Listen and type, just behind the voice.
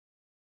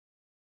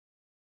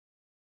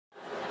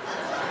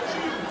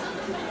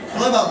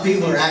What about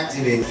people who are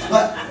active in?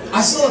 But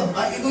I saw,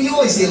 you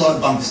always see a lot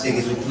of bumper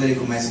stickers with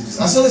political messages.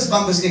 I saw this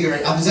bumper sticker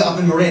up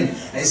in Marin,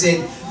 and it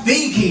said,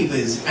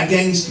 "Beekeepers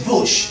against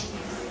Bush."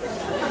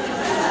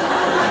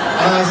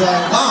 And I was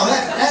like, wow,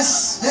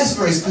 that's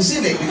very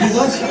specific, because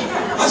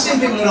I've seen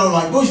people who don't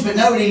like Bush, but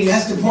nobody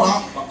has to point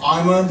out,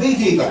 I'm a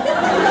beekeeper.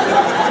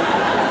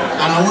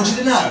 And I want you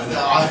to know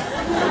that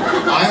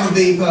I am a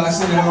bee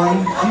person, and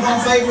I'm not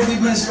in favour of the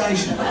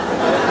administration.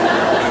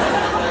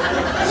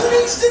 Who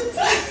needs to...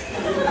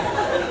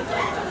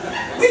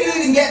 Where do you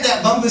even get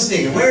that bumper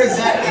sticker? Where is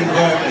that in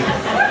Berkeley?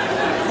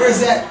 Where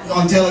is that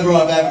on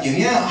Telegraph Avenue?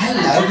 Yeah,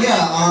 hello,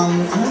 yeah,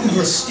 I'm looking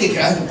for a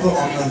sticker to put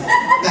on the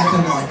back of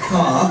my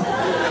car.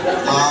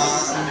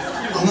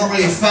 I'm not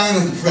really a fan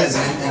of the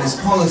president and his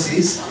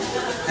policies,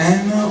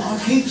 and I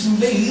keep some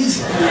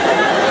bees.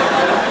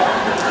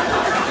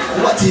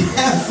 What do you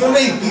have for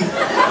me?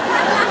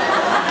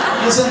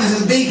 Well, something that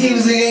says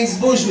 "Beekeepers against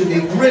Bush" would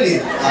be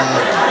brilliant.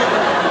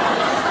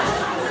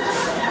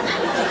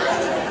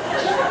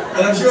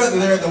 But I'm sure that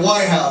they're at the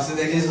White House and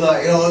they're just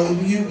like, you know,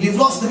 you've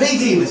lost the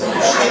beekeepers. Oh,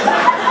 shit.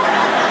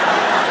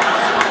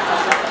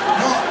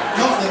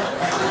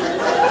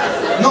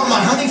 Not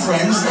my honey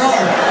friends, no.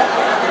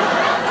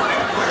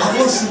 I've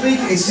lost the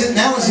beekeepers.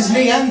 Now it's just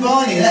me and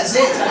Barney, that's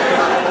it.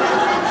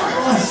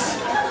 Christ.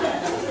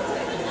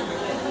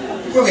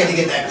 Probably had to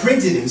get that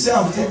printed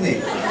himself, didn't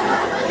he?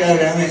 Go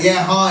down there.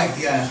 Yeah, hi.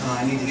 Yeah,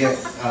 I need to get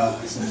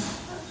some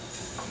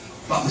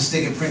bumper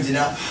sticker printed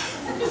up.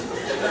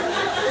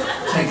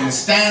 Taking a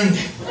stand.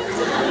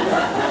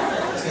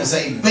 It's going to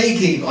say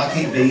beekeeper. I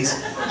keep bees.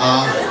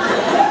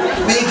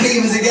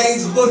 Beekeepers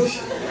against Bush.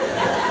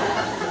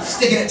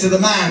 Sticking it to the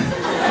man.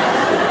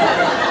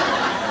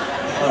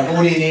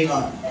 What do you need?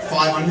 Like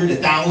 500,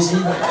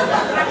 1,000?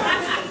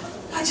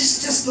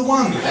 Just the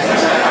one,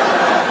 thanks.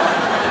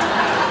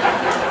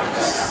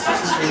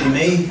 Just really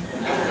me.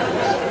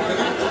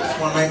 Just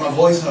want to make my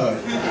voice heard.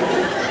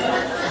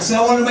 So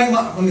I want to make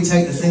my... Let me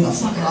take the thing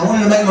off. I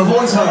wanted to make my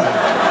voice heard.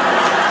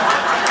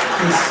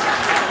 I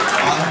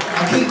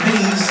keep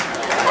bees.